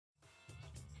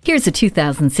Here's a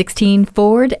 2016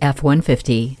 Ford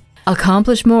F-150.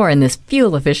 Accomplish more in this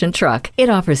fuel-efficient truck. It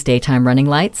offers daytime running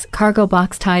lights, cargo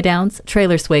box tie-downs,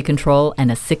 trailer sway control,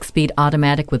 and a 6-speed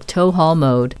automatic with tow haul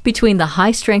mode. Between the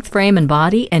high-strength frame and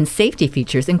body and safety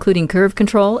features including curve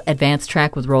control, advanced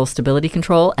track with roll stability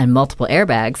control, and multiple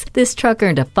airbags, this truck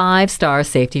earned a 5-star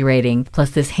safety rating. Plus,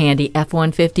 this handy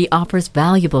F-150 offers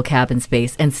valuable cabin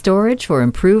space and storage for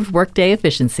improved workday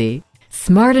efficiency.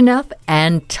 Smart enough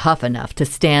and tough enough to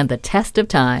stand the test of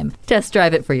time. Test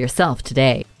drive it for yourself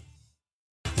today.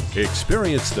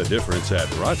 Experience the difference at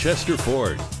Rochester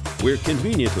Ford. We're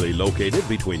conveniently located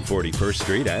between 41st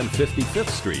Street and 55th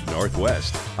Street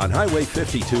Northwest on Highway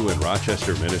 52 in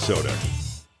Rochester, Minnesota.